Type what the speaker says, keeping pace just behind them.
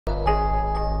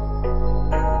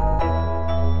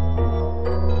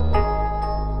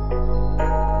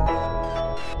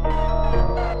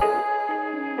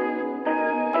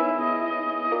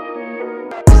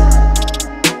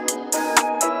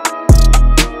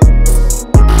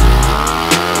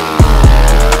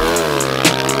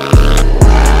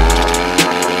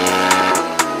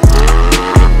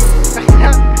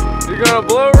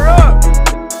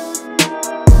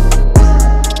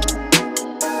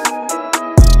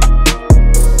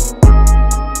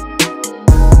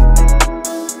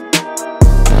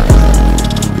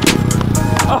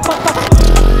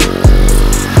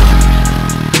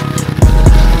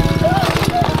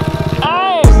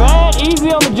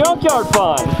junkyard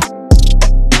find.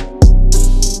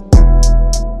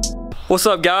 What's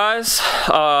up, guys?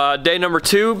 Day number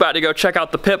 2, about to go check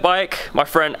out the pit bike. My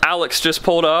friend Alex just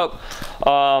pulled up.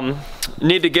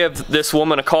 Need to give this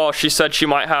woman a call. She said she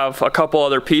might have a couple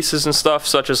other pieces and stuff,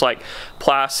 such as like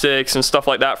plastics and stuff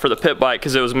like that for the pit bike,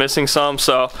 because it was missing some.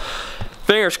 So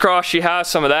fingers crossed she has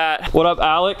some of that. What up,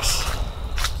 Alex?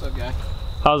 What's up, guy?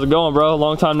 How's it going, bro?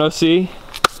 Long time no see.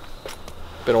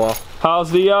 Been a while.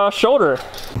 How's the shoulder?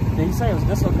 Did you say it was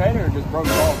dislocated or just broke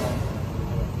collarbone?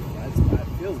 It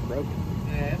feels broken.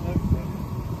 Yeah, it looks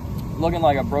broken. Looking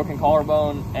like a broken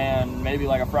collarbone and maybe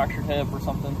like a fractured hip or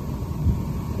something.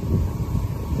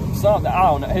 Something, I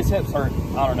don't know. His hips hurt.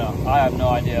 I don't know. I have no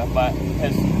idea. But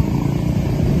his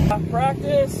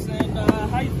practice and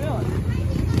how you feeling?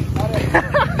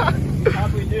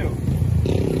 How'd we do?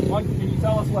 Can you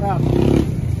tell us what happened?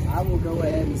 I will go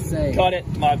ahead and say Cut it.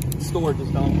 My storage is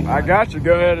done. I got you.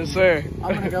 Go ahead and say it.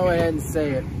 I'm gonna go ahead and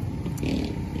say it.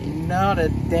 Not a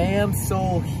damn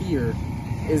soul here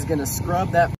is gonna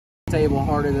scrub that table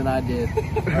harder than I did.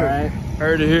 All right.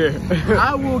 Heard it here.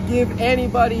 I will give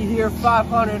anybody here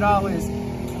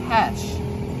 $500 cash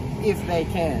if they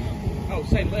can. Oh,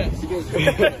 say less.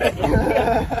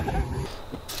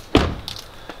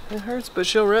 It hurts, but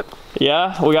she'll rip.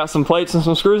 Yeah, we got some plates and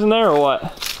some screws in there, or what?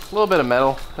 A little bit of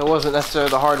metal. It wasn't necessarily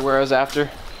the hardware I was after.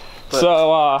 But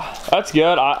So that's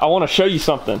good. I want to show you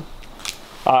something.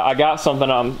 I got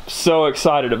something. I'm so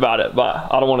excited about it, but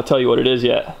I don't want to tell you what it is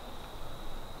yet.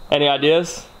 Any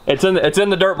ideas? It's in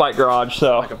the dirt bike garage.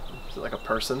 So is it like a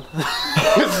person?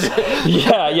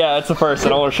 yeah, it's a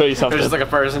person. I want to show you something. There's just like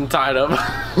a person tied up.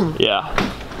 Yeah.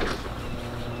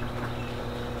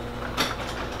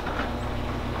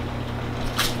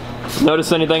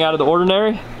 Notice anything out of the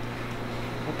ordinary?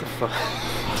 What the fuck?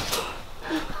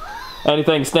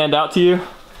 Anything stand out to you?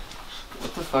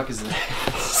 What the fuck is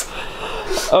this?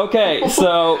 Okay,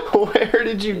 so Where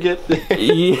did you get this?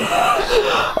 yeah,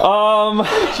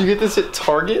 Did you get this at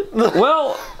Target?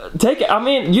 well, take it. I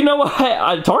mean, you know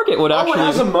what? Target would actually. Oh, it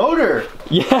has a motor.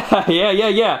 Yeah. Oh,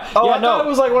 Yeah, I thought it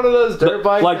was like one of those dirt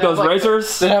bikes. like those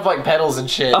razors. They have like pedals and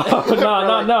shit.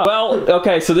 Oh, no. Well,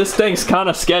 okay, so this thing's kind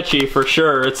of sketchy for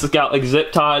sure. It's got like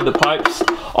zip tied the pipes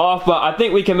off, but I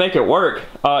think we can make it work.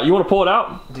 You want to pull it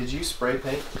out? Did you spray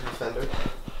paint the fender?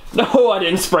 No, I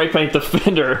didn't spray paint the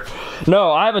fender.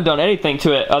 No, I haven't done anything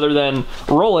to it other than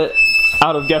roll it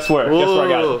out of guess where? Guess where I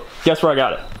got it? Guess where I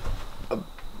got it?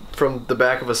 From the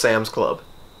back of a Sam's Club.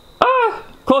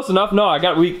 Close enough. No, I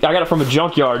got it from a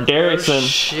junkyard. Darius and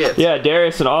shit. Yeah,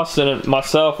 Darius and Austin and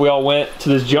myself, we all went to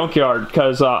this junkyard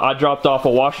because I dropped off a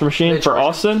washing machine for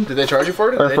Austin. Did they charge you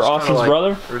for it? Or for Austin's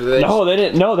brother? Or did they no, they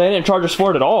didn't. No, they didn't charge us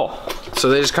for it at all. So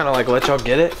they just kind of like let y'all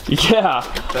get it? Yeah.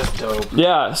 That's dope.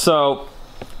 Yeah. So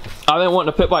I've been wanting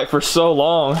a pit bike for so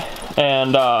long,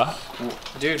 and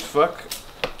dude, fuck.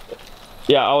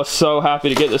 yeah, I was so happy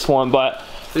to get this one, but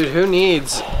dude, who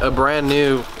needs a brand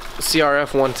new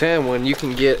CRF 110 when you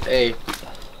can get a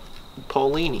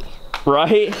Polini?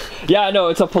 right? Yeah, I know,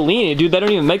 it's a Polini, dude. They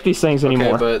don't even make these things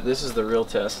anymore. Okay, but this is the real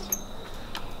test.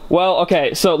 Well,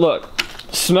 okay, so look,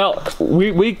 smell.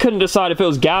 We couldn't decide if it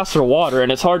was gas or water,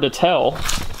 and it's hard to tell.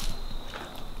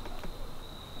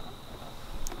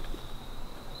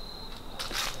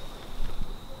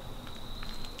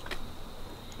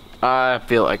 I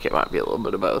feel like it might be a little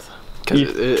bit of both.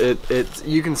 Because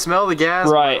you can smell the gas,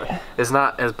 right? But it's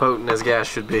not as potent as gas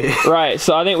should be. Right.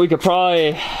 So I think we could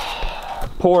probably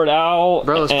pour it out.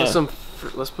 Bro, let's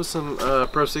put some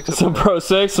Pro 6. Some Pro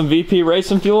 6, some VP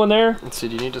racing fuel in there. Let's see.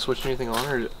 Do you need to switch anything on,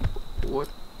 or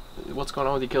what's going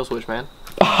on with your kill switch, man?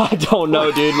 I don't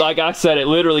know, dude. Like I said, it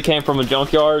literally came from a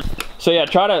junkyard. So yeah,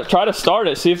 try to start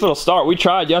it. See if it'll start. We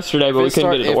tried yesterday, but we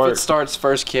couldn't get it to work. If it starts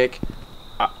first kick.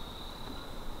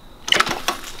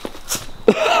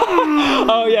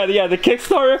 Oh yeah, the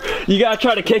Kickstarter, you gotta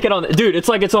try to kick it on, dude, it's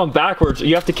like it's on backwards.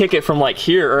 You have to kick it from like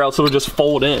here or else it'll just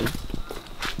fold in.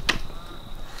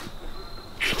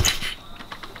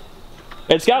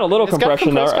 It's got a little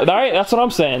compression though, right? That's what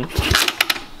I'm saying.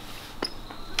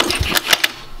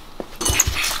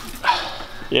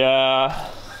 Yeah.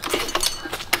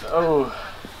 Oh.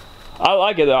 I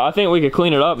like it though. I think we could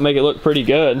clean it up and make it look pretty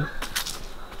good.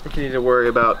 I think you need to worry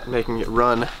about making it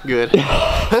run good.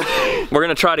 We're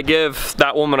gonna try to give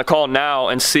that woman a call now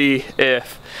and see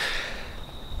if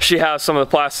she has some of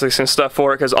the plastics and stuff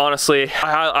for it, because honestly,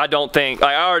 I don't think,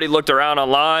 like, I already looked around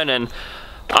online and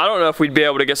I don't know if we'd be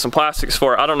able to get some plastics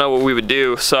for it. I don't know what we would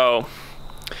do, so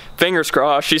fingers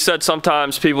crossed. She said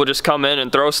sometimes people just come in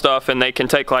and throw stuff and they can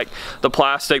take like the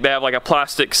plastic, they have like a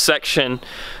plastic section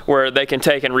where they can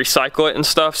take and recycle it and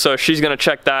stuff, so she's gonna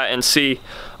check that and see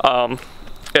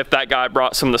if that guy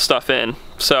brought some of the stuff in.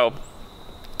 So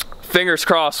fingers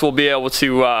crossed we'll be able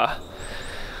to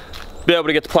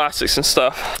get the plastics and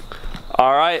stuff.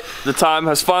 All right, the time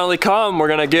has finally come. We're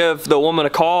gonna give the woman a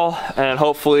call and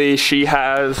hopefully she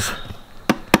has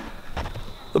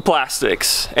the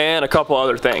plastics and a couple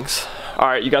other things. All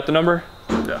right, you got the number?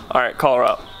 Yeah. All right, call her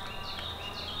up.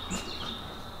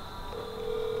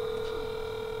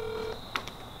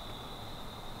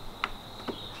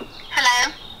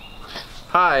 Hello?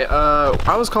 Hi,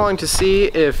 I was calling to see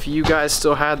if you guys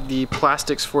still had the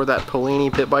plastics for that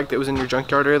Polini pit bike that was in your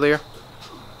junkyard earlier.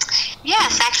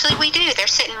 Yes, actually we do. They're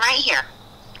sitting right here.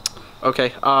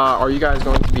 Okay, are you guys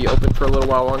going to be open for a little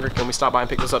while longer? Can we stop by and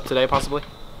pick this up today, possibly?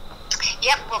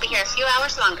 Yep, we'll be here a few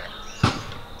hours longer.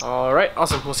 All right,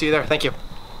 awesome. We'll see you there. Thank you.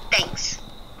 Thanks.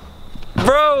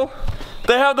 Bro,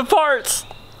 they have the parts.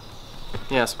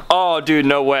 Yes. Oh, dude,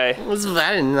 no way. Was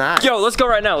that nice? Yo, let's go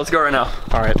right now. Let's go right now.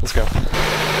 All right, let's go.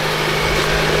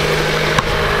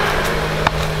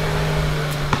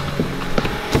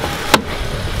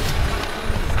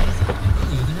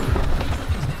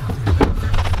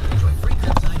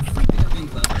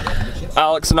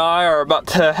 Alex and I are about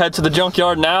to head to the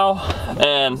junkyard now,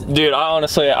 and dude,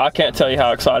 I can't tell you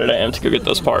how excited I am to go get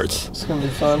those parts. It's gonna be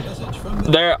fun.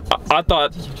 I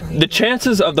thought the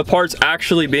chances of the parts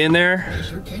actually being there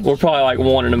were probably like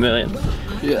 1 in a million.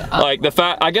 Yeah. Like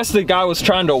I guess the guy was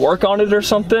trying to work on it or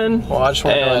something. Well, I just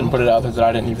want to go ahead and put it out there that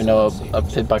I didn't even know a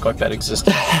pit bike like that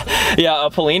existed. Yeah, a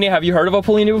Polini. Have you heard of a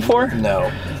Polini before? No.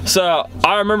 So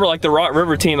I remember like the Rock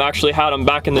River team actually had them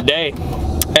back in the day,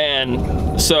 and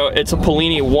so it's a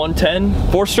Polini 110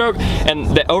 4-stroke,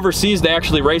 and overseas they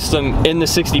actually raced them in the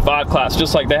 65 class,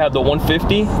 just like they had the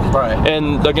 150. Right.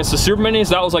 And against the Super Minis,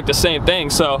 that was like the same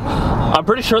thing. So I'm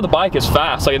pretty sure the bike is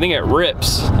fast. Like I think it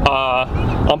rips.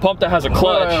 I'm pumped that has a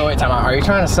clutch. Wait, time out. Are you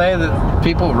trying to say that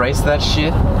people race that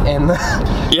shit in the...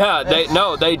 Yeah, they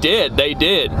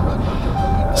did.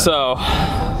 So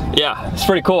yeah, it's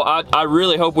pretty cool. I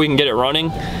really hope we can get it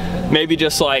running. Maybe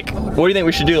just like, what do you think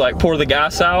we should do? Like pour the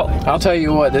gas out? I'll tell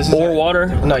you what, this is... Or water?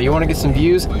 No, you want to get some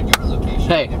views?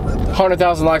 Hey,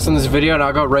 100,000 likes on this video and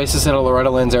I'll go race this in a Loretta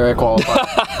Lynn's area qualifier.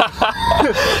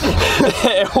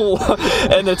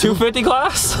 In the 250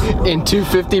 class? In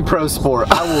 250 Pro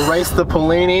Sport. I will race the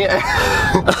Polini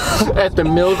at the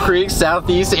Mill Creek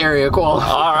Southeast area qualifier.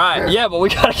 All right, yeah, but we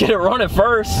gotta get it running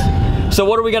first. So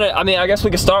what are we gonna, I guess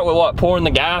we could start with what? Pouring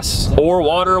the gas or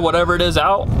water, whatever it is,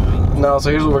 out? No, so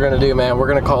here's what we're gonna do, man. We're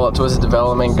gonna call up Twisted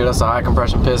Development, get us a high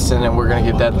compression piston, and we're gonna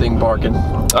get that thing barking.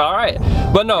 All right,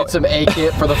 but no. Get some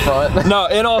A-kit for the front. No,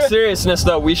 in all seriousness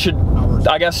though, we should,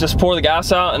 I guess, just pour the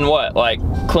gas out and what, like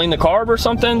clean the carb or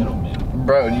something?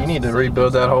 Bro, you need to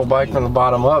rebuild that whole bike from the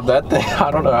bottom up. That thing, I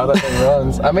don't know how that thing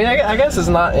runs. I mean, I guess it's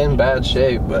not in bad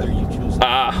shape, but...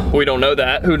 We don't know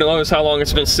that. Who knows how long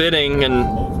it's been sitting,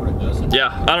 and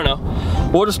yeah, I don't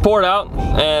know. We'll just pour it out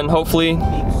and hopefully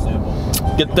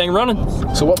get the thing running.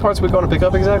 So what parts are we going to pick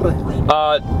up exactly?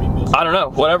 I don't know.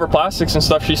 Whatever plastics and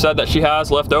stuff she said that she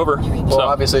has left over. Well, so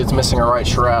obviously it's missing a right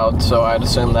shroud, so I'd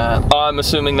assume that. I'm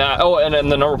assuming that. Oh, and then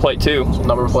the number plate too.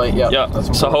 Number plate, yeah. Yeah.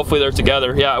 So hopefully they're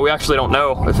together. Yeah, we actually don't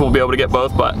know if we'll be able to get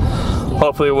both, but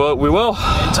hopefully we will.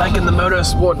 Taking the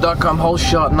motorsport.com whole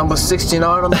shot, number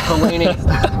 69 on the Polini.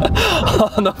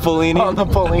 On the Polini. On the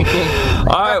Polini.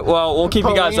 All right. Well, we'll keep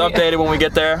you guys updated when we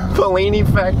get there. Polini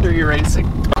Factory Racing.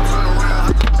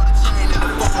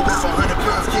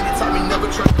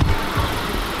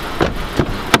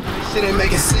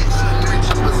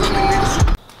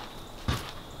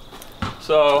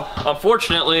 So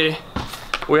unfortunately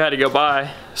we had to go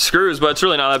buy screws, but it's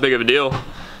really not that big of a deal.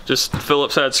 Just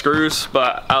Phillips had screws,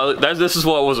 but this is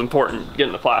what was important,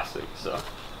 getting the plastic. So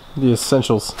the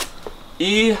essentials.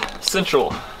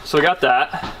 Essential. So we got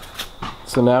that.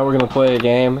 So now we're gonna play a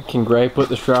game. Can Gray put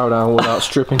the shroud on without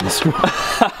stripping the screw?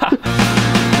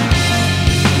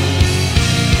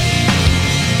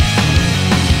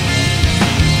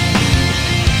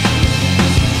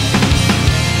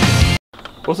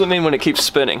 What does it mean when it keeps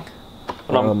spinning?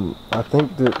 I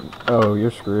think that, oh,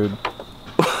 you're screwed.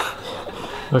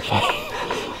 Okay.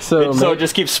 So it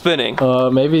just keeps spinning.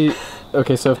 Maybe,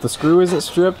 okay, so if the screw isn't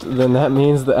stripped, then that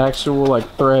means the actual like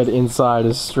thread inside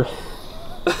is stripped.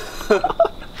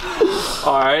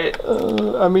 Alright.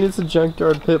 I mean, it's a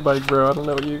junkyard pit bike, bro. I don't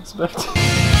know what you expect.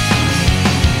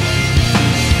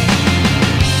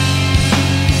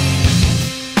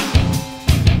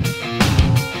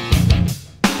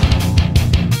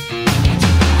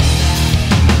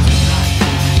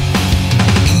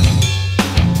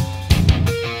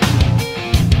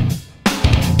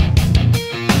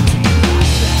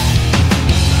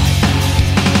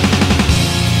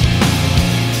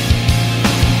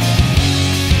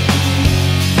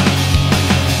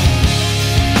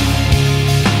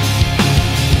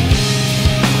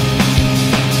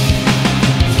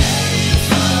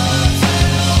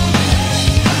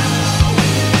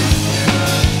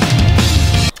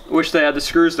 Wish they had the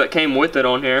screws that came with it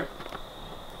on here.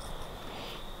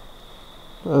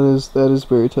 That is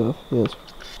very tough, yes.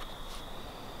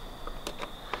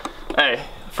 Hey,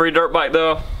 free dirt bike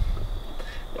though.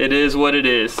 It is what it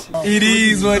is. It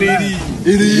is what it is.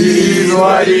 It is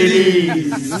what it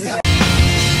is.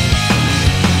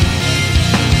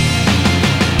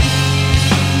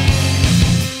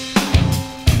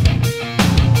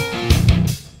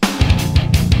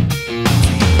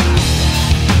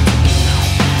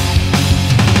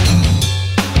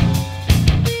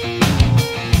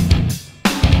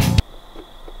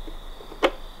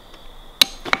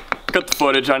 Cut the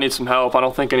footage, I need some help. I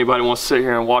don't think anybody wants to sit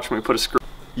here and watch me put a screw.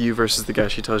 You versus the guy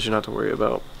she tells you not to worry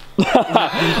about.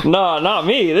 Nah, not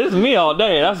me. This is me all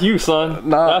day. That's you, son.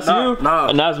 That's you,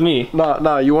 and that's me.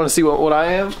 Nah, you want to see what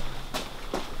I am?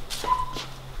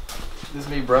 This is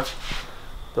me, bro.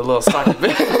 The little socket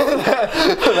bit.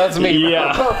 That's me,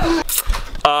 yeah.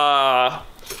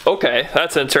 Okay,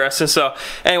 that's interesting. So,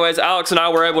 anyways, Alex and I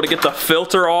were able to get the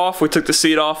filter off. We took the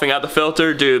seat off and got the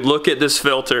filter. Dude, look at this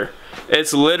filter.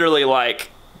 It's literally like...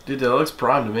 Dude, that looks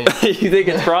prime to me. You think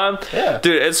it's prime? Yeah.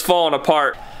 Dude, it's falling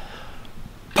apart.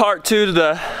 Part 2 to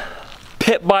the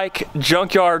pit bike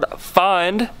junkyard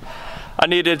find. I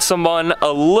needed someone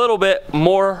a little bit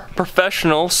more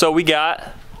professional, so we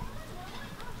got...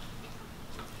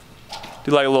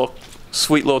 Do like a little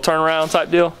sweet little turnaround type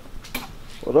deal.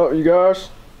 What up, you guys?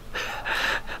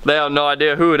 They have no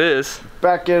idea who it is.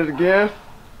 Back at it again.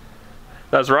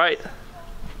 That's right.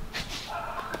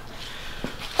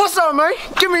 What's up, man?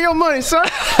 Give me your money, son.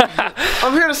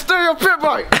 I'm here to steal your pit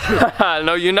bike.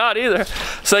 No, you're not either.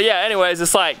 So yeah, anyways,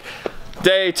 it's like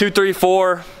day 2, 3,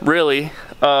 4, really,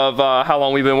 of how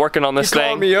long we've been working on this thing. He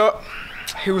called me up.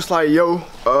 He was like, yo,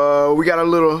 we got a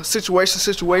little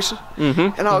situation.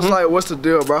 And I was like, what's the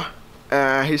deal, bro?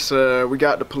 And he said, we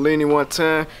got the Polini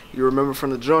 110. You remember from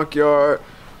the junkyard.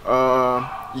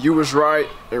 You was right.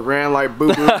 It ran like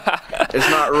boo-boo. It's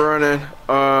not running.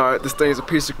 This thing's a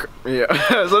piece of yeah.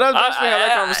 So that's basically how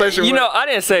that conversation went. You know, I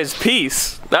didn't say it's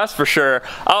peace. That's for sure.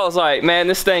 I was like, man,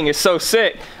 this thing is so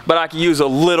sick, but I could use a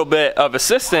little bit of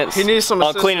assistance. He needs some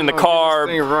on cleaning the carb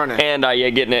and yeah,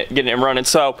 getting it running.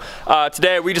 So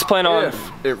today we just plan on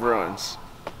if it runs.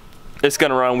 It's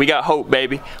gonna run. We got hope,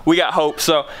 baby. We got hope.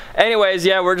 So anyways,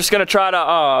 yeah, we're just gonna try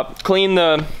to clean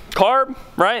the carb,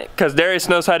 right? Because Darius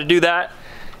knows how to do that.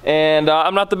 And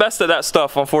I'm not the best at that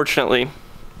stuff, unfortunately,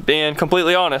 being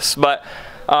completely honest. But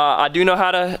I do know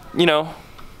how to, you know,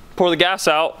 pour the gas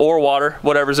out or water,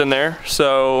 whatever's in there.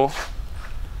 So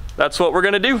that's what we're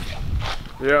gonna do.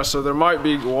 Yeah, so there might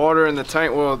be water in the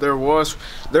tank. Well, there was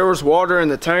water in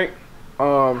the tank.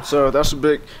 So that's a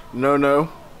big no-no.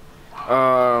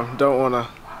 Don't want to,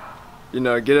 you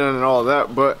know, get in and all of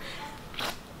that, but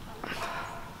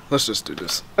let's just do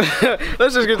this.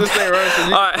 Let's just get this thing running so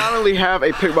you can finally have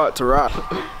a pit bike to ride.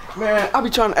 Man, I be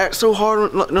trying to act so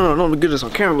hard. No, don't get this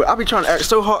on camera, but I be trying to act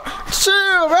so hard.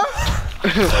 Chill, bro.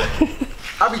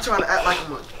 I be trying to act like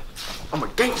I'm a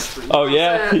gangster. Oh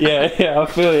yeah, yeah, I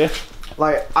feel you.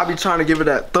 Like, I be trying to give it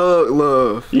that thug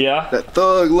love. Yeah. That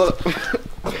thug love.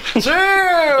 Chill!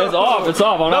 It's off, it's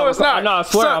off. No, it's not. No, I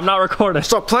swear, I'm not recording.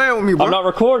 Stop playing with me, bro. I'm not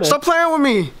recording. Stop playing with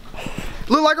me.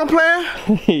 Look like I'm playing?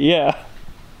 Yeah.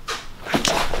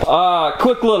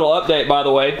 Quick little update, by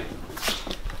the way.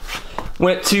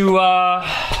 Went to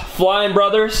Flying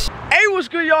Brothers. Hey, what's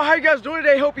good, y'all? How you guys doing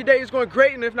today? Hope your day is going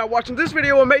great. And if not watching this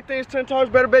video, will make things 10 times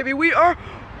better, baby. We are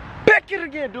back at it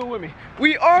again. Do it with me.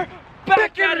 We are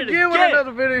back at it again with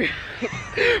another video.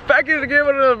 Back at it again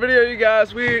with another video, you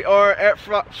guys. We are at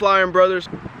Flying Brothers.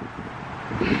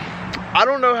 I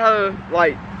don't know how to,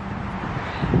 like,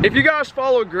 if you guys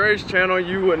follow Gray's channel,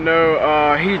 you would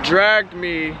know he dragged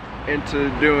me into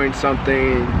doing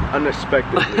something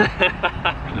unexpectedly.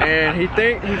 And he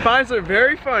finds it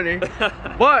very funny,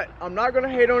 but I'm not gonna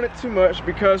hate on it too much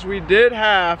because we did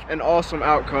have an awesome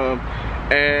outcome,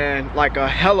 and like a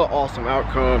hella awesome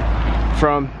outcome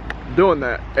from doing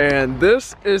that. And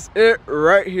this is it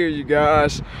right here, you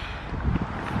guys.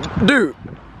 Dude,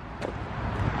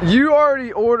 you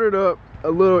already ordered up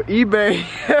a little eBay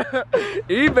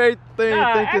eBay thing,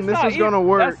 thinking this is gonna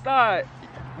work. That's not,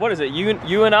 what is it, you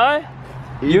and I?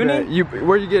 Uni?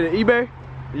 Where you get it, eBay?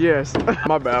 Yes.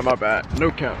 My bad. No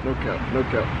count.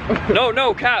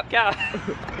 No, cap.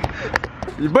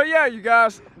 But yeah, you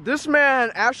guys, this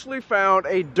man actually found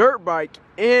a dirt bike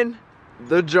in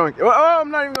the junk. Oh,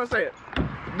 I'm not even gonna say it.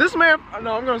 This man,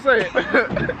 no, I'm gonna say it.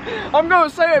 I'm gonna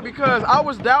say it because I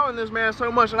was doubting this man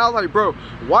so much, and I was like, bro,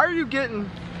 why are you getting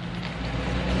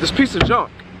this piece of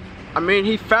junk? I mean,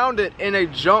 he found it in a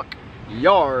junk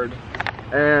yard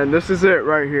And this is it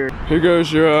right here. Here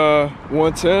goes your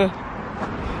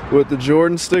 110 with the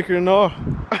Jordan sticker and all.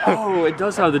 Oh, it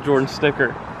does have the Jordan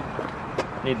sticker.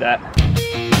 Need that.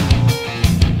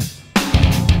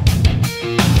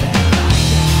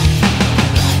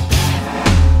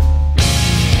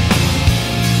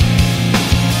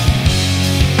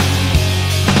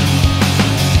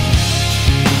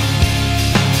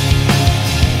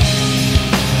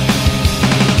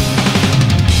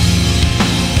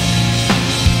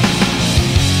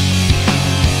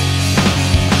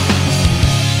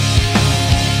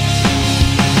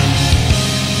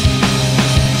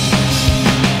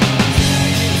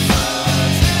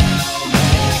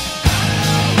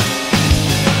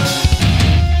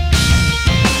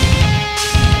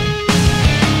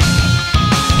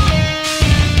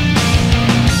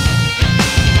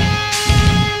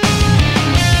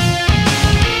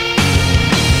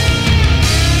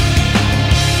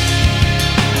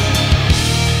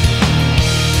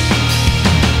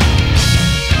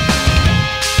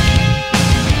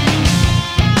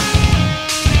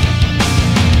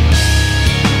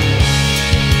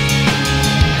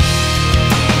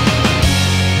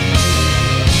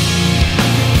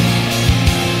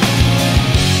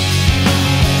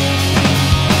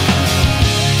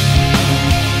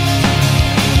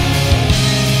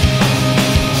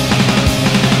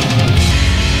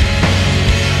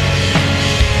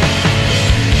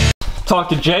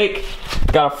 Talked to Jake,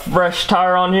 got a fresh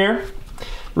tire on here.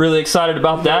 Really excited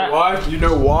about that. Why? You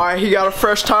know why he got a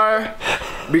fresh tire?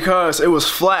 Because it was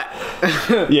flat.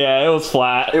 Yeah, it was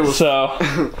flat. It was so.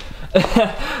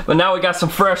 But now we got some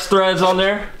fresh threads on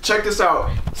there. Check this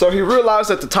out. So he realized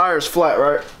that the tire is flat,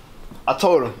 right? I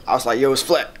told him. I was like, yo, it's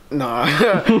flat. Nah.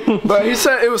 But he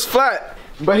said it was flat.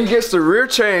 But he gets the rear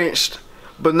changed,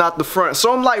 but not the front.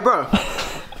 So I'm like, bro,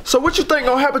 so what you think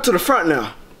gonna happen to the front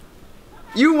now?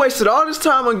 You wasted all this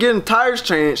time on getting tires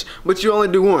changed, but you only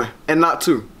do one and not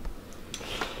two.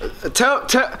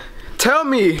 Tell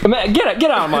me. Man, get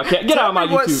out of my YouTube. Get out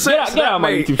of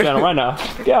my YouTube channel right now.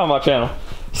 Get out of my channel.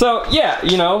 So yeah,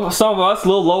 you know, some of us a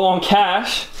little low on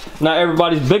cash. Not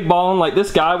everybody's big balling like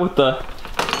this guy with the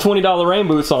 $20 rain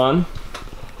boots on.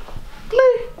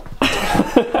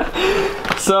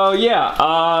 So yeah,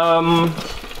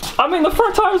 I mean the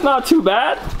front tire's not too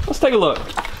bad. Let's take a look.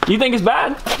 You think it's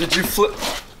bad? Did you flip?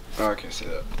 Oh, I can't see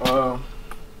that.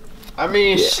 I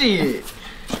mean, yeah. Shit.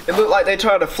 It looked like they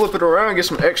tried to flip it around and get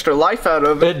some extra life out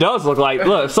of it. It does look like,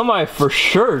 look, somebody for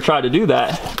sure tried to do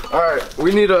that. Alright,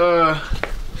 we need a,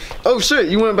 oh shit,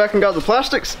 you went back and got the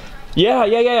plastics? Yeah.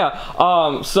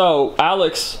 So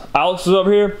Alex was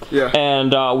over here. Yeah.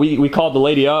 And we called the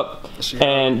lady up.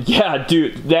 And yeah,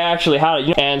 dude, they actually had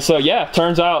it. And so yeah,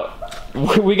 turns out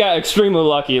we got extremely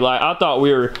lucky. Like, I thought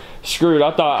we were screwed.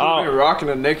 I thought, we were rocking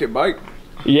a naked bike.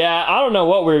 Yeah, I don't know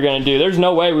what we were gonna do. There's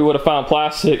no way we would have found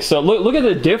plastic. So look at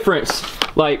the difference.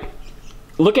 Like,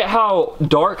 look at how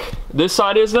dark this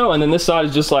side is though, and then this side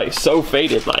is just like so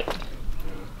faded. Like,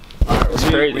 it's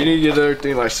crazy. We need to get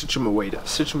everything like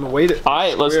situated. All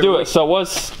right, let's do it. So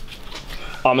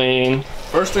I mean,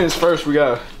 first things first, we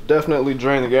gotta definitely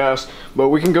drain the gas, but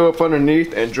we can go up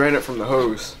underneath and drain it from the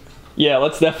hose. Yeah,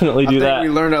 let's definitely do that. We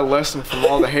learned that lesson from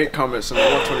all the hate comments in the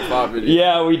 125 video.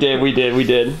 Yeah, we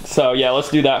did. So yeah, let's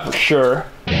do that for sure.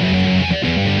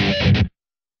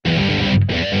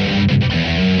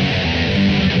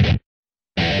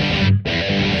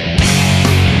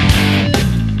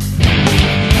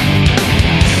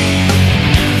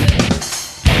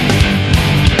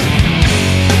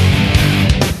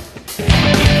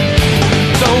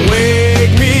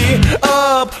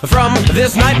 From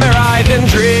this nightmare I've been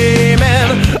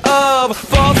dreaming of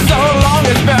for so long,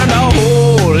 it's burned a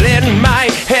hole in my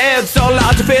head so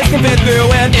large a fist can fit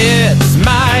through it. It's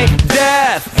my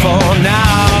death for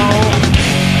now.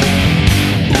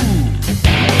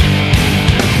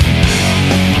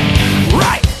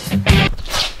 Right.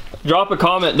 Drop a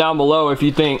comment down below if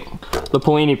you think the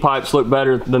Polini pipes look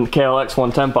better than the KLX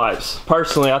 110 pipes.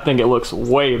 Personally, I think it looks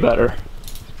way better.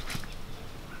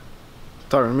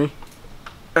 Talking to me?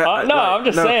 No, I'm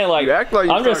just saying, like,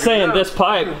 I'm just saying this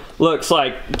pipe looks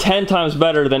like 10 times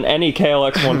better than any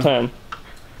KLX 110.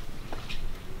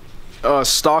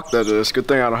 Stock that is. Good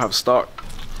thing I don't have stock.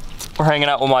 We're hanging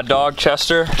out with my dog,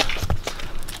 Chester.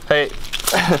 Hey,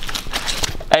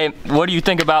 hey, what do you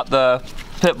think about the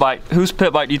pit bike? Whose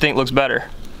pit bike do you think looks better?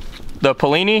 The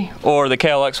Polini or the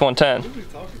KLX 110?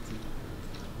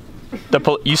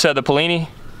 You said the Polini?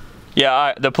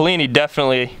 Yeah, the Polini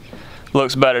definitely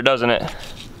looks better, doesn't it?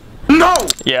 No!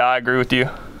 Yeah, I agree with you.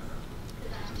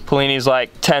 Polini's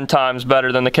like 10 times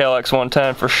better than the KLX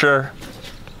 110 for sure.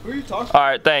 Who are you talking to? All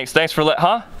right, thanks. Thanks for Who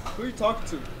are Who are you talking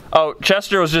to? Oh,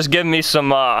 Chester was just giving me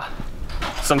some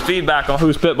feedback on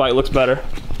whose pit bike looks better.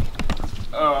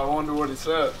 Oh, I wonder what he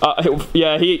said.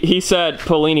 Yeah, he said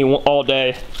Polini all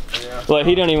day. Yeah. Like,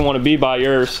 he didn't even want to be by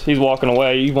yours. He's walking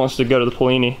away. He wants to go to the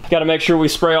Polini. Got to make sure we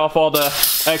spray off all the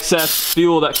excess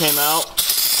fuel that came out.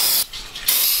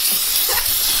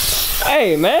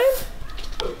 Hey, man.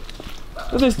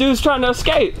 This dude's trying to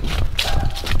escape.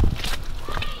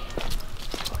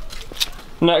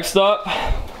 Next up,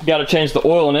 got to change the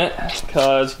oil in it,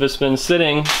 because if it's been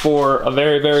sitting for a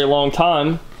very, very long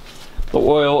time, the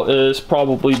oil is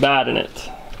probably bad in it.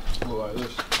 Look like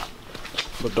this.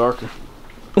 But darker.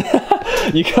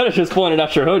 You could have just pointed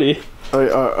out your hoodie.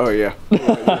 Oh yeah. Hey,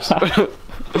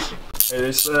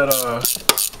 they said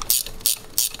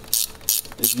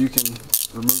if you can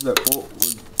remove that bolt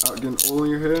without getting oil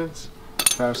in your heads,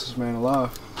 fastest man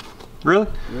alive. Really?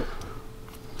 Yep.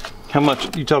 How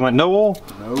much? You talking about no oil?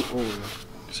 No oil.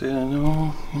 See,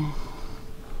 no.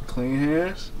 Clean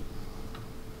hands.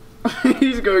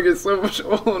 He's gonna get so much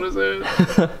oil on his head.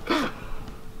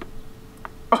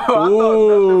 Oh, I thought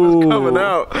nothing was coming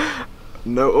out.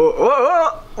 No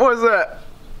oil. What is that?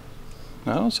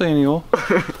 I don't see any oil.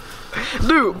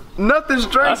 Dude, nothing's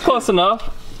drinking. That's close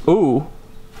enough. Ooh.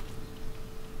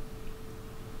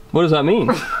 What does that mean?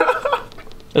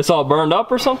 It's all burned up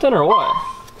or something, or what?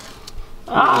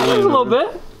 Ah, there's a little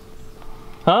bit.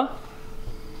 Huh?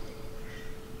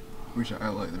 Wish I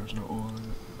act like there was no oil in it.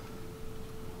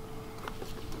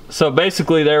 So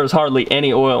basically there was hardly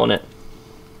any oil in it.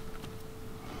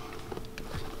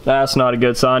 That's not a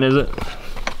good sign, is it?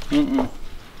 Mm-mm.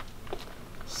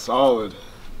 Solid.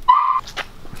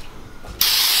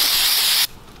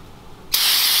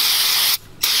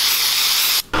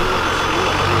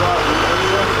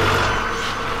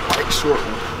 Like short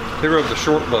one. He rode the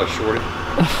short bus, Shorty.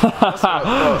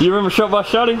 You remember Short Bus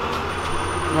Shotty?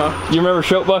 Huh? You remember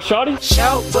Short Bus Shotty?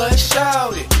 Shout but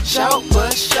shout it, shout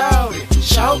but shout it,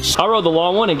 shout. I rode the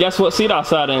long one, and guess what seat I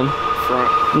sat in?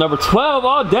 Front. Number 12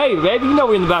 all day, baby. You know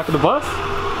we in the back of the bus.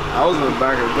 I was in the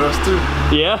back of the bus too.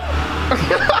 Yeah?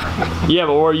 Yeah,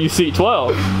 but where are you seat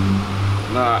 12?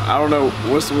 Nah, I don't know.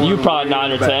 What's the one? You probably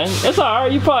 9 or 10. It's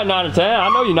alright, you probably 9 or 10. I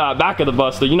know you're not back of the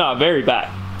bus, though. You're not very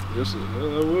back. Yes, I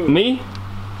will. Me?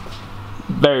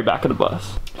 Very back of the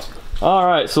bus.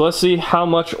 Alright, so let's see how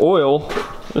much oil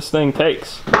this thing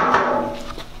takes.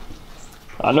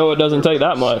 I know it doesn't take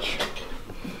that much.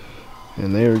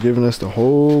 And they are giving us the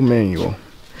whole manual.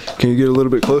 Can you get a little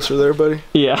bit closer there, buddy?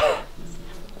 Yeah.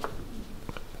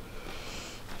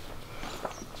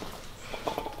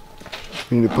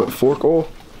 You need to put fork oil.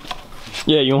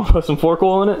 Yeah, you want to put some fork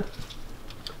oil in it?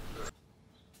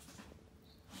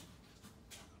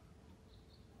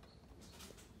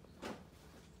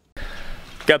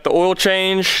 Got the oil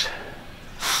changed.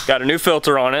 Got a new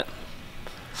filter on it.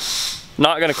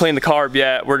 Not gonna clean the carb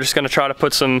yet. We're just gonna try to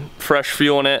put some fresh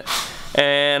fuel in it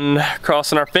and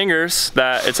crossing our fingers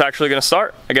that it's actually gonna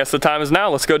start. I guess the time is now.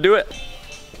 Let's go do it.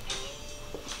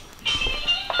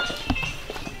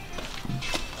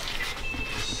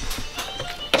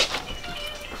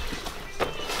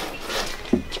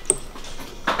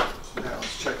 Now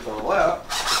let's check it all out.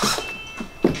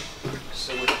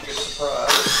 So we can get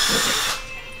surprised.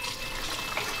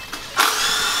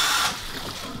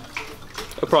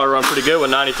 It'll probably run pretty good with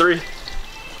 93.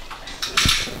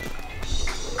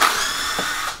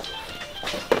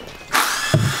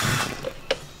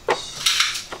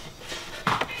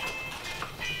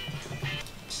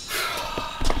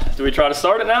 Do we try to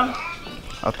start it now?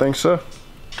 I think so.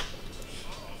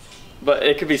 But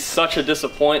it could be such a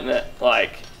disappointment,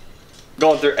 like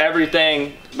going through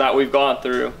everything that we've gone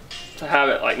through to have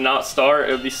it like not start.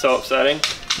 It would be so upsetting.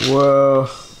 Well,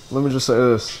 let me just say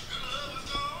this.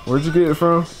 Where'd you get it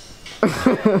from?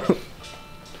 I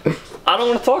don't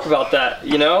want to talk about that,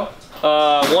 you know?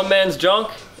 One man's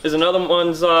junk is another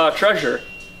one's treasure.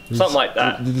 Something like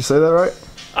that. Did you say that right?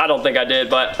 I don't think I did,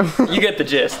 but you get the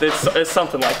gist. It's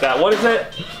something like that. What is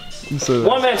it? You said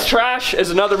One man's trash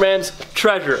is another man's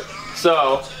treasure.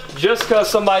 So just because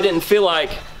somebody didn't feel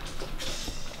like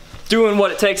doing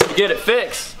what it takes to get it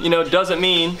fixed, you know, doesn't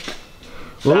mean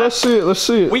well, let's see it. Let's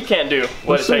see it. we can't do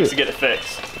what Let's it takes see to it. get it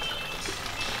fixed.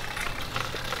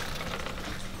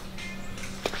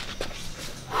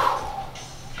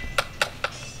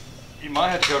 You might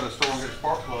have to go to the store and get a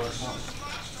spark plug or something.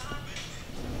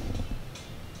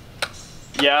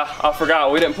 Yeah, I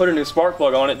forgot. We didn't put a new spark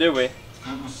plug on it, did we?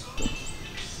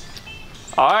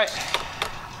 All right.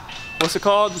 What's it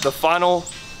called? The final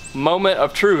moment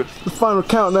of truth. The final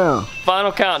countdown.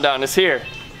 Final countdown is here.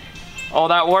 All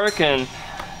that work and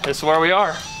this is where we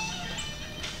are.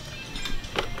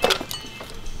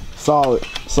 Solid,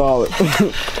 solid.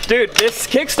 Dude, this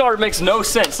Kickstarter makes no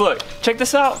sense. Look, check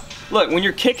this out. Look, when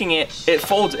you're kicking it, it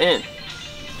folds in.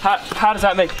 How does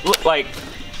that make, look, like,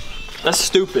 that's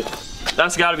stupid.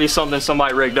 That's gotta be something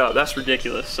somebody rigged up. That's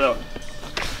ridiculous, so.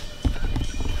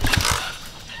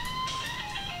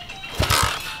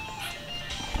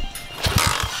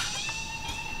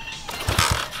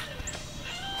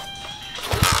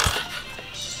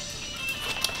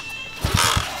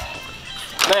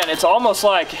 Man, it's almost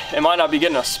like it might not be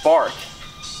getting a spark.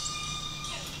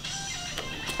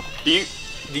 Do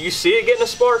you see it getting a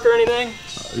spark or anything?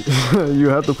 You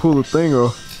have to pull the thing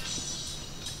off.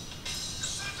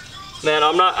 Man,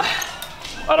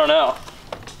 I don't know.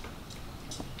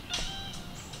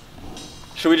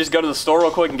 Should we just go to the store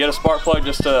real quick and get a spark plug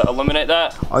just to eliminate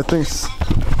that? I think,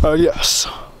 yes.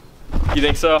 You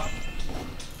think so?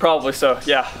 Probably so,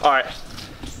 yeah, all right.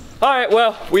 All right,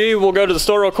 well, we will go to the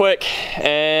store real quick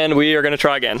and we are gonna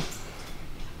try again.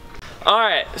 All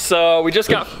right, so we just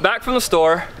got back from the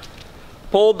store,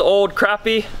 pulled the old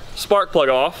crappy spark plug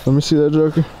off. Let me see that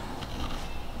joker.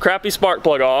 Crappy spark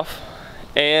plug off,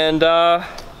 and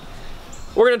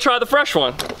we're gonna try the fresh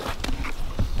one.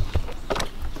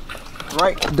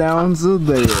 Right down to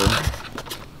there.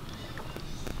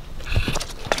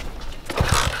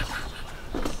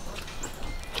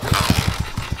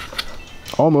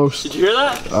 Almost. Did you hear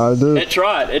that? I did. It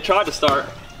tried to start.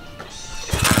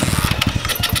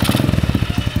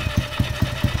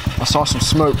 I saw some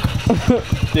smoke.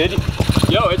 Did you?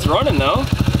 Yo, it's running though.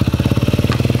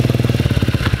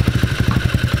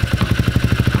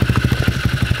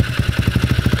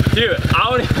 Dude,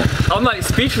 I'm like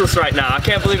speechless right now. I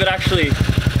can't believe it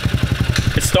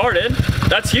started.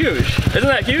 That's huge. Isn't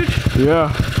that huge?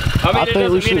 Yeah. I mean, it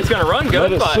doesn't mean it's gonna run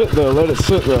good, but. Let it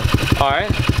sit there. All right.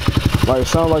 Like, it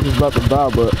sounds like it's about to die,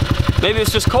 but. Maybe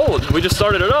it's just cold. We just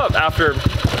started it up after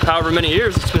however many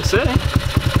years it's been sitting.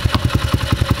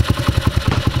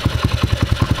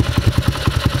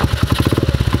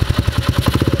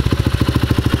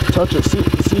 Touch it,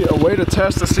 see a way to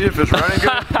test to see if it's running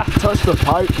good. Touch the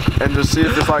pipe and just see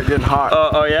if it's like getting hot.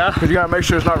 Oh yeah? Cause you gotta make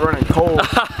sure it's not running cold.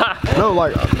 No,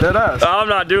 like dead ass. I'm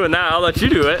not doing that, I'll let you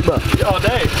do it. All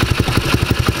day.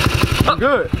 We're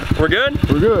good. We're good?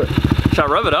 We're good. Should I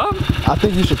rev it up? I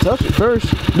think you should touch it first.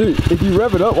 Dude, if you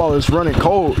rev it up while it's running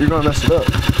cold, you're gonna mess it up.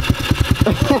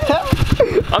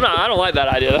 I don't like that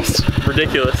idea, that's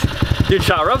ridiculous. Dude,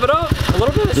 should I rev it up a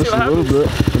little bit? Just see what a little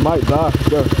happens? bit. It might die.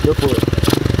 Go for it.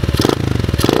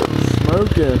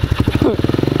 Smoking.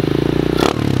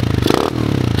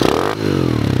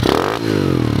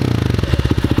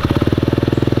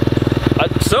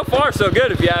 So far, so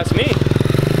good if you ask me.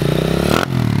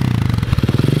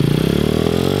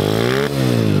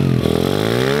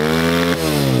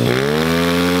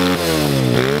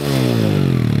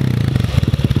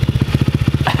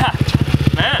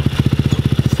 Man,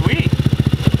 sweet.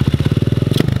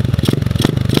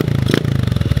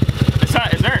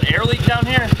 Is there an air leak down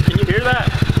here? Can you hear that?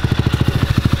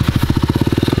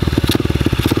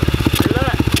 Hear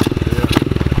that? Yeah.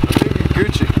 I think you're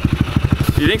Gucci.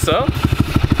 You think so?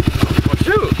 Well,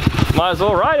 shoot. Might as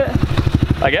well ride it,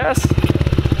 I guess.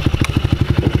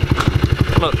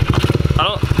 Look, I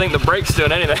don't think the brake's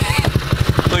doing anything.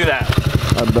 Look at that.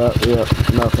 I bet, yeah,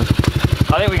 nothing.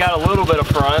 I think we got a little bit of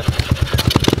front.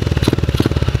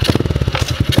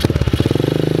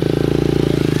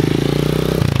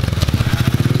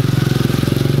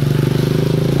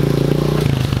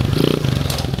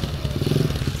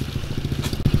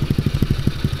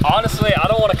 Honestly, I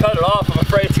don't want to cut it off. I'm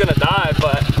afraid it's gonna die,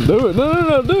 but. Do it.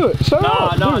 No, do it. Shut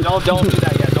up. No, don't do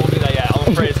that yet. Don't do that yet.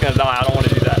 I'm afraid it's gonna die. I don't want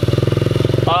to do that.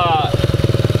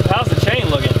 How's the chain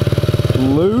looking?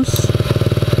 Loose.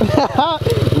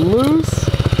 Loose.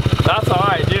 That's all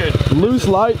right, dude. Loose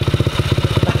light.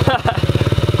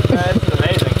 That's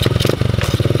amazing.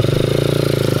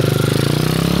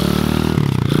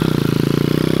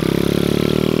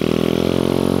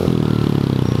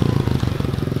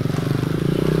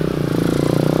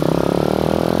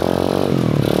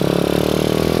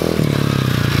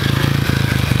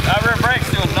 That rear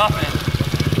brake's doing nothing.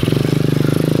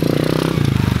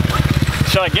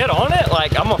 Should I get on it?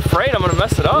 Like, I'm afraid I'm gonna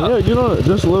mess it up. Yeah, get on it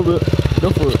just a little bit. Go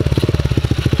for it.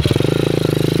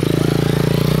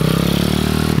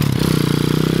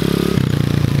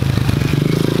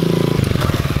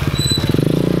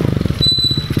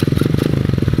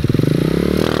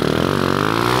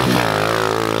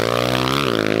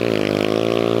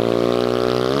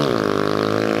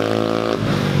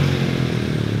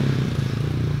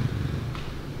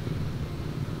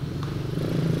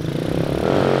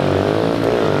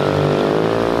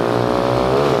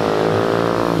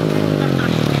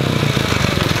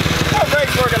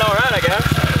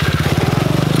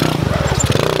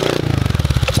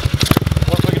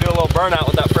 burnout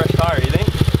with that fresh tire, you think?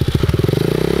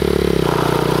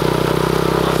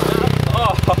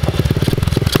 Oh.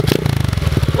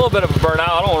 A little bit of a burnout.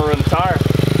 I don't want to ruin the tire.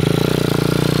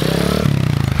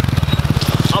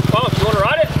 I'm pumped. You want to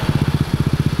ride it?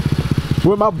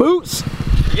 With my boots?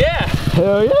 Yeah.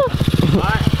 Hell yeah.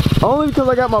 Alright. Only because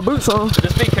I got my boots on.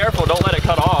 Just be careful. Don't let it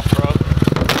cut off, bro. It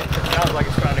sounds like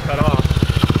it's trying to cut off.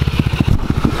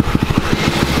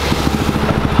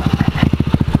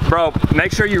 Bro,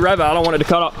 make sure you rev it. I don't want it to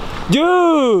cut off.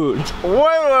 Dude!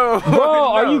 Whoa!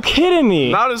 Bro, are you kidding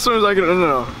me? Not as soon as I can.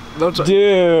 No. Don't try.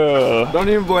 Dude. Don't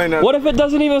even blame that. What if it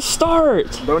doesn't even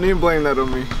start? Don't even blame that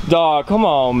on me. Dog, come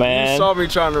on, man. You saw me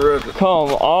trying to rev it.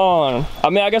 Come on. I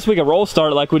mean, I guess we can roll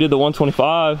start it like we did the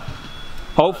 125.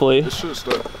 Hopefully. It should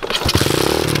start.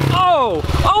 Oh!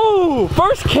 Oh!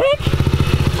 First kick?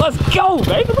 Let's go,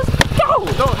 baby. Let's go!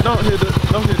 Don't hit it.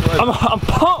 Don't hit it. I'm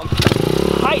pumped.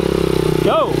 Height.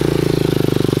 Go.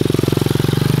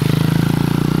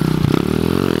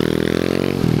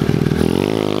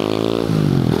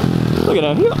 Look at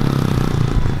him.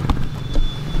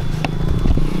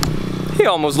 He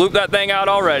almost looped that thing out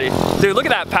already. Dude, look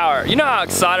at that power. You know how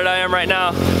excited I am right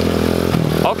now?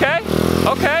 Okay.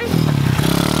 Okay.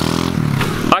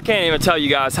 I can't even tell you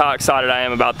guys how excited I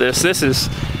am about this. It's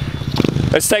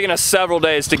taken us several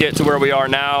days to get to where we are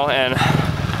now, and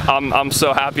I'm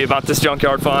so happy about this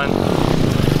junkyard find.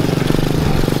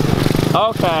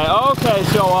 Okay, okay,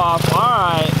 show off.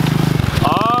 Alright.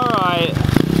 Alright.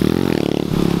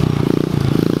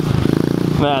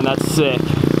 Man, that's sick.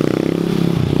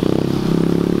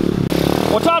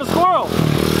 Watch out, a squirrel!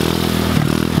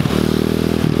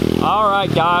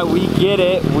 Alright, guy, we get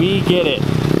it. We get it.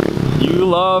 You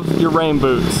love your rain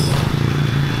boots.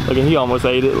 Look at, he almost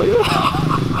ate it. Look at that.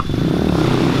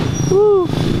 Woo.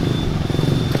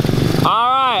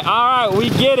 Alright, we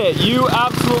get it. You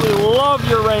absolutely love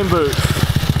your rain boots.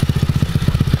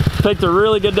 Picked a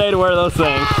really good day to wear those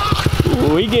things.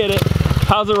 We get it.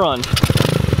 How's it run?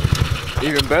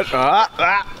 Even better.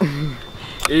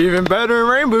 Even better in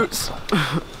rain boots.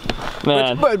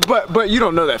 Man. But you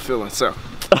don't know that feeling, so.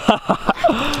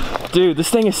 Dude, this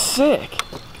thing is sick.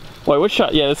 Wait, which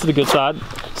shot? Yeah, this is the good side.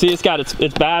 See, it's got its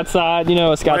bad side, you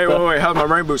know, it's got wait, how's my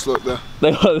rain boots look though?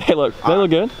 They look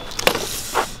good.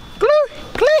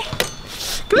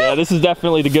 Yeah, this is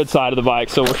definitely the good side of the bike,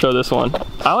 so we'll show this one.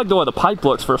 I like the way the pipe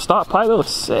looks for a stock pipe. That looks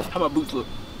sick. How my boots look?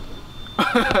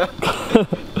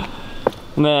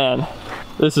 Man,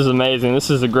 this is amazing. This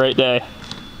is a great day.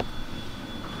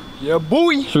 Yeah,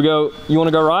 boy. Should we go? You want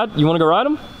to go ride? You want to go ride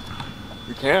them?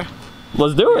 We can.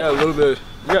 Let's do it. Yeah, a little bit.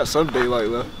 We got some daylight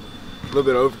left. A little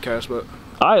bit of overcast, but.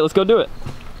 All right, let's go do it.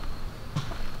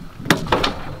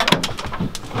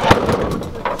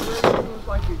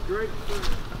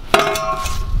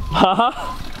 Haha.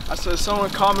 I said someone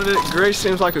commented, Grace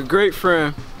seems like a great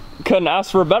friend. Couldn't ask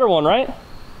for a better one, right?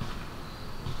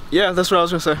 Yeah, that's what I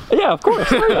was gonna say. Yeah, of course.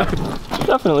 Yeah.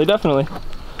 Definitely.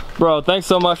 Bro, thanks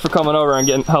so much for coming over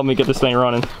and helping me get this thing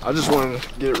running. I just wanted to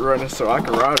get it running so I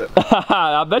can ride it.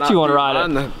 I bet you want to ride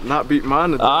it. Not beat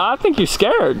mine today. I think you're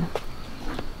scared.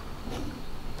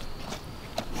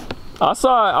 I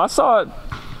saw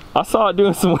it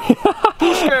doing some.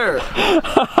 Who's scared?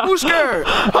 Who's scared?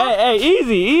 Hey,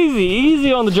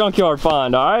 easy on the junkyard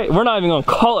find, all right? We're not even gonna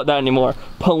call it that anymore.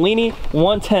 Polini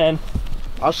 110.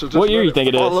 I should just what year do you think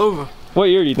it is? Over. What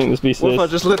year do you think this beast what is? What if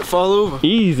I just let it fall over?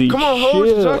 Easy. Come on, hold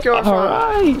the junkyard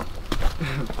find.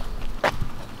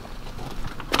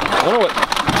 All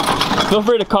right. Feel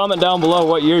free to comment down below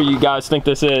what year you guys think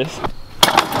this is.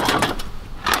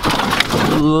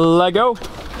 Let go.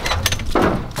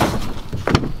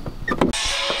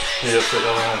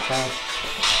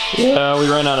 Yeah, we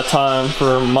ran out of time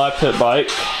for my pit bike.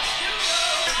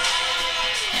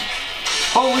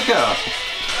 Holy cow.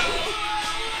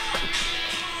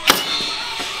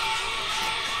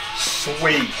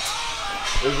 Sweet.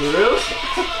 Is it real?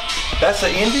 That's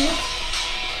an Indian?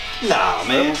 Nah,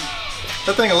 man.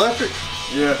 That thing electric?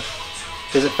 Yeah.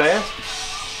 Is it fast?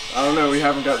 I don't know. We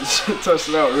haven't got to test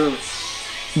it out, really.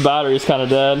 Battery's kind of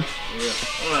dead. Yeah.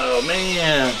 Oh,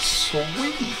 man.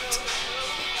 Sweet.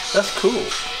 That's cool.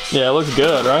 Yeah, it looks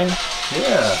good, right?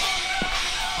 Yeah.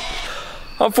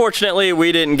 Unfortunately,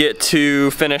 we didn't get to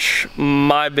finish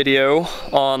my video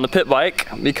on the pit bike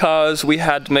because we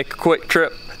had to make a quick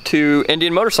trip to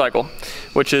Indian Motorcycle,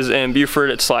 which is in Buford.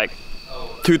 It's like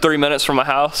 2-3 minutes from my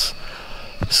house.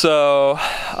 So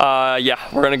yeah,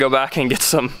 we're gonna go back and get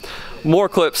some more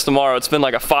clips tomorrow. It's been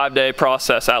like a 5-day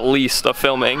process at least of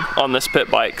filming on this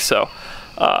pit bike. So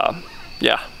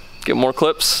yeah, get more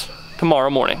clips tomorrow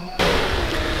morning.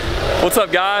 What's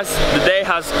up, guys? The day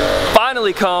has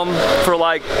finally come for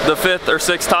like the 5th or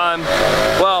 6th time.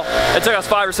 Well, it took us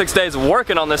 5 or 6 days of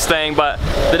working on this thing, but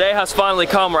the day has finally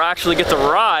come where I actually get to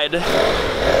ride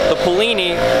the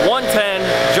Polini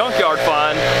 110 junkyard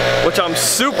find, which I'm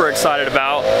super excited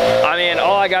about. I mean,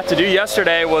 all I got to do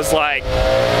yesterday was like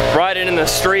ride it in the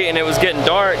street and it was getting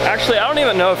dark. Actually, I don't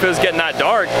even know if it was getting that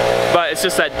dark, but it's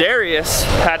just that Darius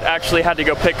had actually had to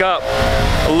go pick up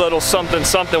a little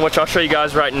something, which I'll show you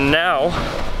guys right now.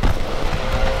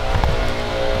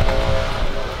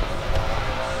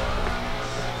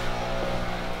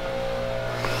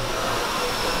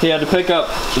 He had to pick up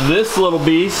this little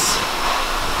beast.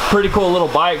 Pretty cool little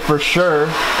bike for sure.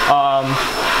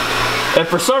 If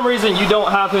for some reason you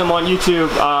don't have him on YouTube,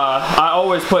 I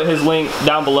always put his link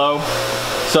down below.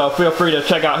 So feel free to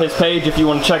check out his page if you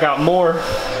want to check out more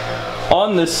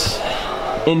on this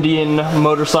Indian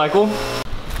motorcycle.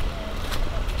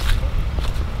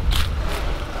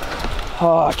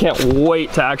 Oh, I can't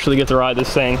wait to actually get to ride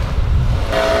this thing.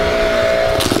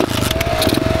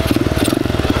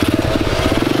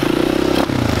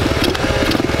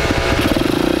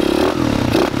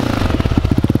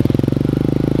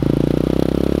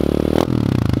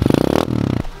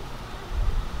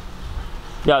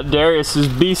 Got Darius's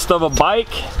beast of a bike,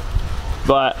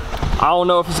 but I don't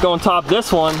know if it's gonna top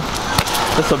this one.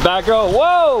 It's a back row.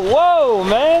 Whoa, whoa,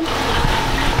 man!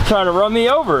 Trying to run me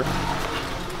over.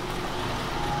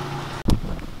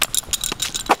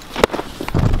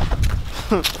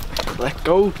 Let's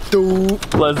go,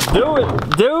 dude. Let's do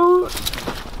it, dude.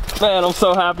 Man, I'm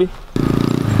so happy.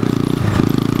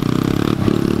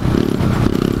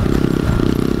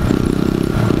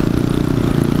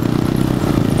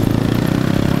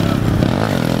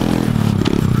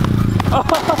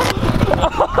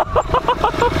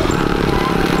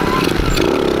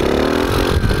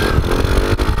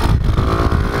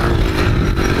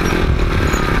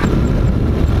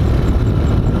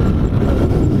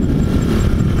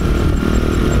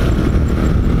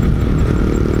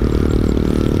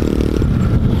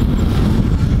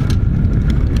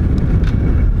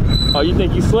 Oh, you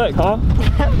think you slick, huh?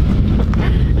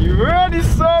 You ready,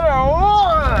 son?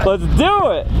 I Let's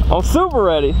do it! I'm super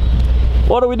ready.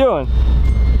 What are we doing?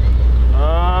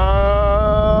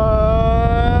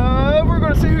 We're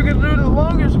gonna see who can do the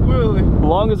longest wheelie.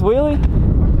 Longest wheelie?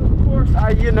 Of course,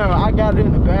 I got it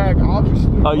in the bag,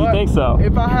 obviously. Oh, you think so?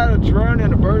 If I had a drone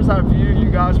and a bird's eye view, you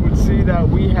guys would see that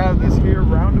we have this here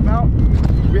roundabout.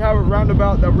 We have a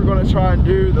roundabout that we're gonna try and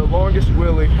do the longest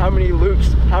wheelie. How many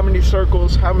loops, how many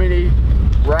circles, how many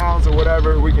rounds or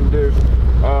whatever we can do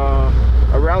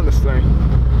around this thing.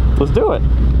 Let's do it.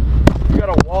 You got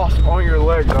a wasp on your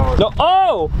leg, dog. No,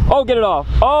 oh, get it off.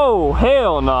 Oh,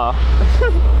 hell nah.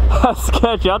 That's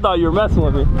sketchy. I thought you were messing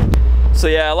with me. So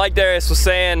yeah, like Darius was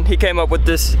saying, he came up with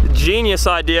this genius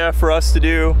idea for us to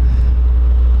do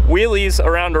wheelies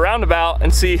around a roundabout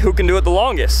and see who can do it the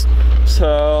longest.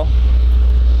 So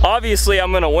obviously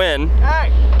I'm gonna win.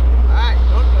 Hey,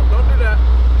 don't do that.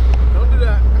 Don't do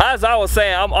that. As I was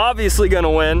saying, I'm obviously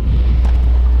gonna win.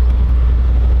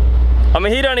 I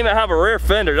mean, he doesn't even have a rear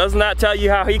fender. Doesn't that tell you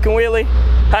how he can wheelie?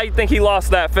 How you think he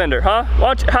lost that fender, huh?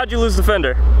 How'd you lose the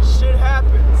fender? Shit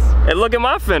happens. And look at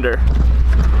my fender.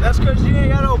 That's cause you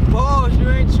ain't got no balls, you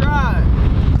ain't tried.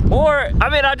 Or, I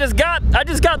mean, I just got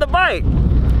the bike.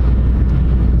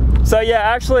 So yeah,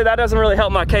 actually that doesn't really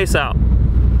help my case out.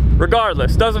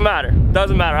 Regardless, doesn't matter.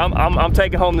 Doesn't matter. I'm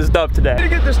taking home this dub today. We need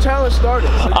to get this challenge started.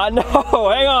 I know,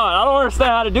 hang on. I don't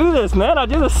understand how to do this, man. I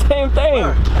do the same thing.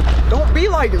 Don't be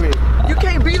like me. You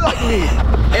can't be like me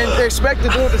and expect to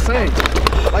do it the same.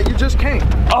 Like, you just can't.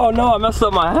 Oh no, I messed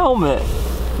up my helmet.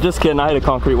 Just kidding, I hit a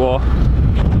concrete wall.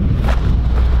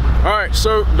 All right,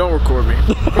 so don't record me.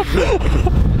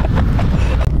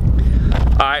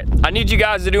 All right, I need you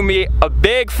guys to do me a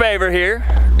big favor here.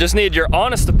 Just need your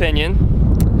honest opinion.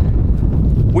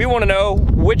 We want to know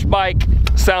which bike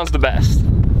sounds the best.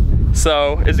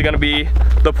 So is it going to be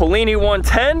the Polini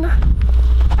 110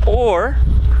 or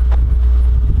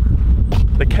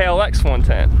the KLX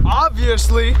 110?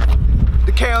 Obviously,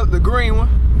 the green one.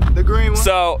 The green one.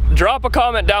 So drop a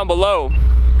comment down below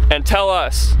and tell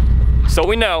us, so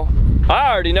we know.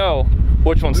 I already know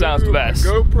which one sounds the best.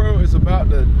 My GoPro is about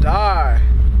to die.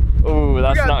 Ooh,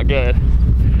 that's not good.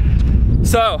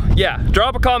 So yeah,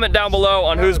 drop a comment down below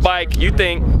on whose bike you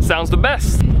think sounds the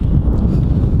best.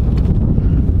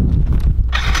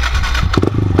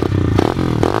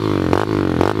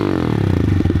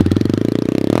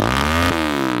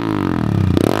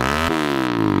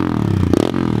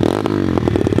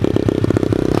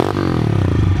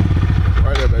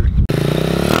 Right there, baby.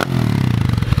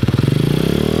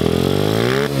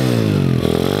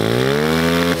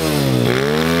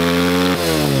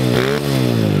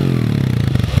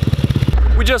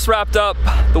 just wrapped up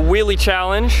the wheelie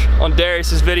challenge on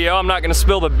Darius's video. I'm not gonna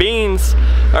spill the beans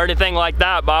or anything like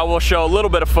that, but I will show a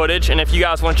little bit of footage. And if you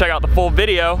guys wanna check out the full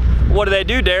video, what do they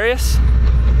do, Darius?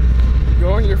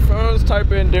 Go on your phones,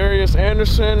 type in Darius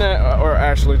Anderson, or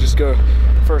actually just go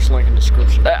first link in the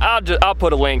description. I'll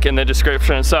put a link in the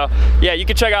description. So yeah, you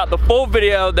can check out the full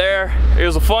video there. It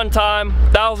was a fun time,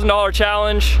 $1,000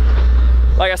 challenge.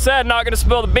 Like I said, not gonna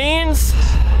spill the beans,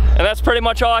 and that's pretty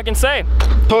much all I can say.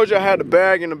 Told you I had the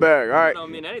bag in the bag, all right? It don't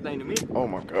mean anything to me. Oh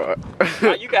my God.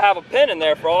 You could have a pin in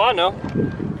there for all I know.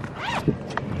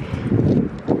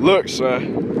 Look,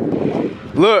 son.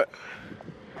 Look.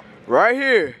 Right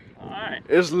here. All right.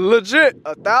 It's legit.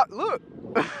 Look.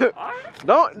 All right.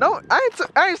 Don't. I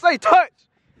ain't say touch.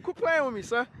 Quit playing with me,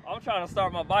 son. I'm trying to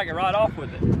start my bike and ride off with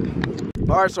it.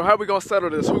 All right, so how we gonna settle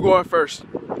this? Who going first?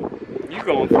 You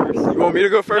going first. You want me to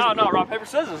go first? No, rock, paper,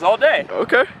 scissors all day.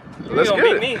 Okay. Let's gonna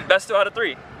get beat it. me, best 2 out of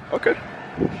 3. Okay.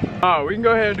 We can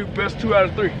go ahead and do best 2 out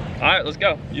of 3. All right, let's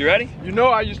go. You ready? You know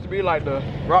I used to be like the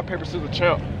rock, paper, scissors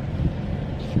champ.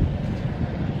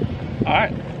 All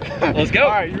right, let's go. All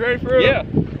right, you ready for it? Yeah.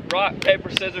 Rock, paper,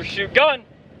 scissors, shoot, gun.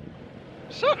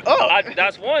 Shut up.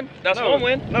 That's one. That's one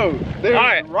win. No. There's all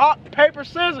right. Rock, paper,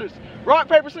 scissors. Rock,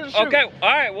 paper, scissors, shoot. Okay. All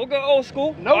right. We'll go old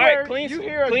school. Nowhere all right. Clean, you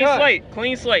hear a clean gun. slate.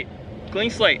 Clean slate. Clean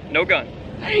slate. No gun.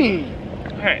 Dang.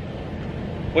 All right.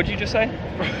 What'd you just say?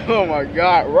 Oh my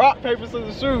God. Rock, paper,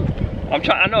 scissors, shoot. I'm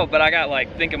trying. I know, but I got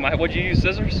like thinking my. What'd you use?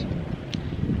 Scissors?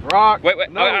 Rock. Wait.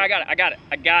 No. I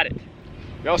got it.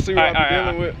 Y'all see what I'm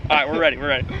dealing with? All right. We're ready.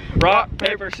 Rock,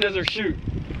 paper, scissors, shoot.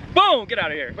 Boom! Get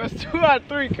out of here. Best 2 out of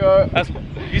 3, cuz.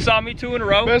 You saw me 2 in a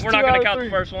row. Best We're not 2 gonna out of count 3.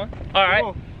 the first one. All right.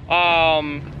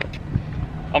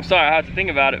 I'm sorry. I have to think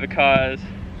about it because.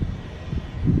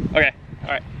 Okay. All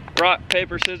right. Rock,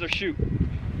 paper, scissors, shoot.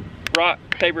 Rock,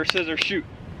 paper, scissors, shoot.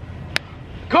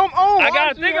 Come on. I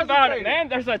gotta think about it, man.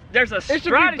 There's a It should be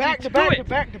strategy back to to back it. to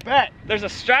back to back. There's a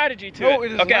strategy to No, it.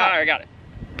 it is Okay. not. All right. I got it.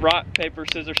 Rock, paper,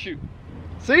 scissors, shoot.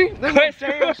 See? This Quit is the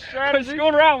same strategy.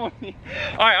 screwing around with me.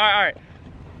 All right.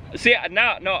 See,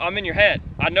 now, no, I'm in your head.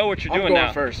 I know what you're doing now.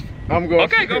 I'm going first. I'm going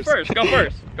Okay, first. go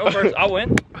first. Go first. I'll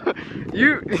win.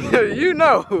 You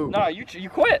know. No, you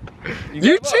quit.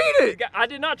 You cheated. I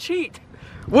did not cheat.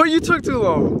 Well, you took too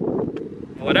long.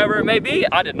 Whatever it may be,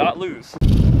 I did not lose.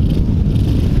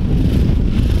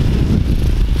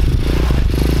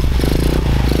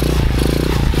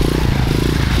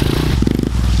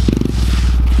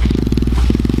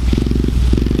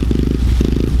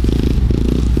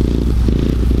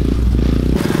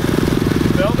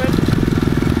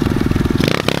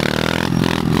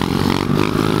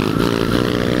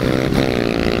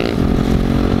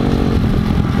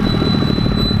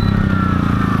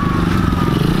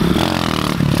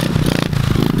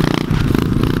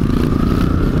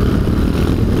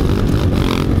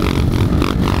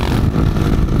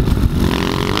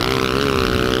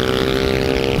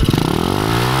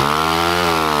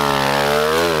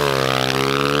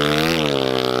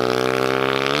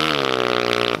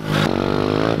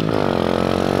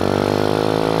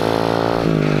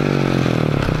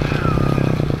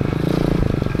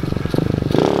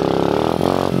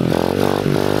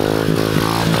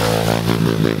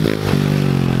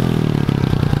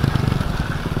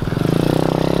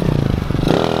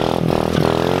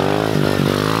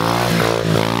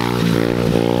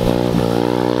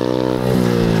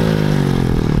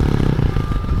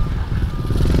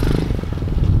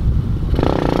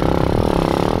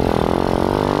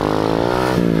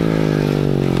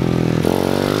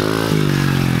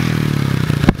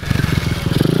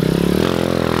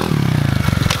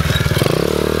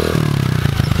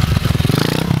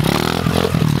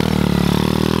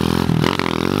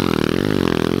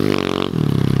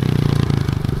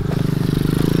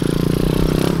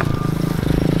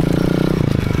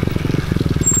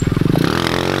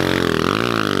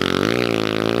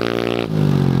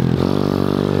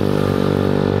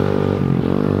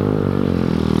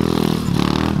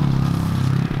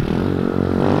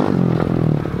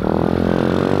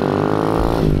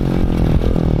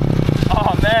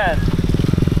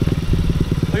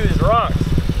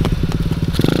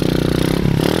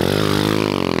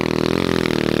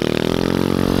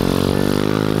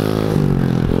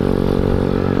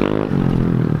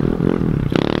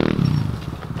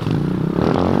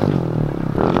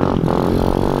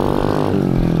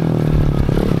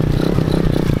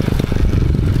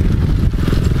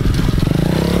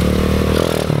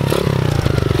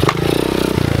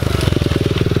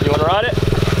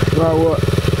 Try what?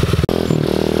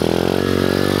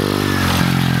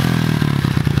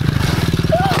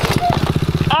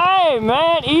 Hey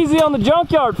man, easy on the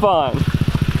junkyard find.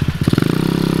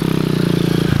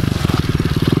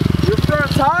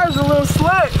 tire's a little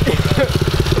slick.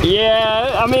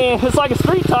 Yeah, I mean, it's like a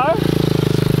street tire.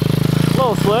 A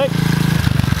little slick.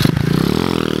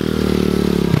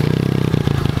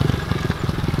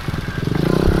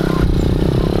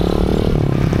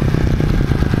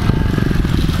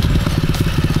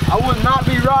 I would not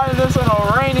be riding this on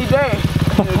a rainy day.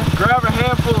 Just grab a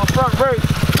handful of front brakes.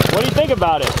 What do you think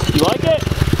about it? You like it?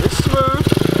 It's smooth.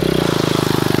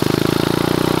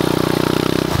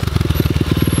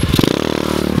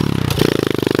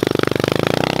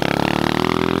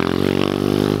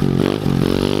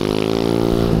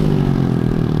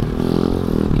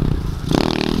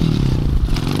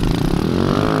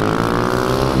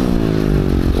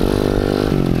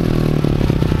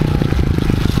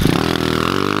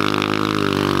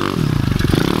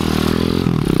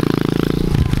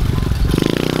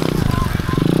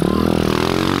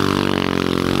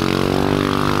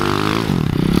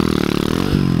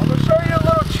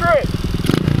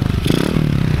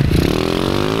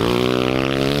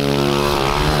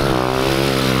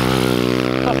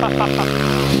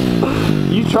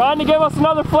 You trying to give us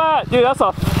another flat? Dude, that's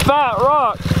a fat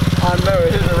rock. I know,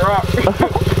 it is a rock.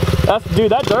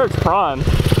 Dude, that dirt's prime.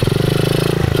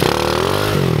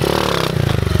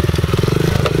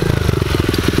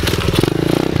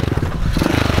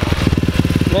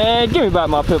 Man, give me back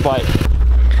my pit bike.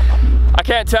 I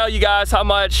can't tell you guys how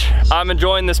much I'm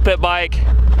enjoying this pit bike.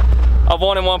 I've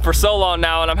wanted one for so long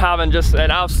now, and I'm having just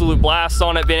an absolute blast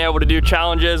on it, being able to do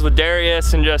challenges with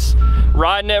Darius and just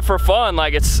riding it for fun.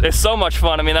 Like, it's so much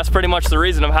fun. I mean, that's pretty much the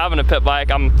reason I'm having a pit bike.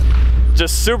 I'm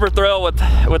just super thrilled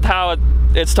with how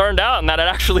it's turned out and that it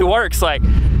actually works. Like,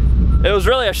 it was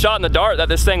really a shot in the dark that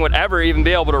this thing would ever even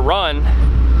be able to run,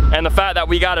 and the fact that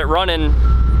we got it running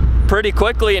pretty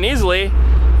quickly and easily,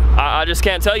 I just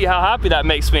can't tell you how happy that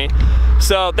makes me.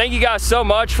 So thank you guys so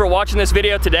much for watching this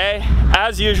video today.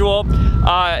 As usual,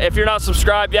 if you're not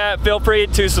subscribed yet, feel free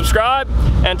to subscribe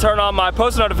and turn on my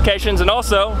post notifications, and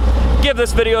also give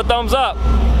this video a thumbs up.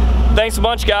 Thanks a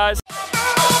bunch, guys.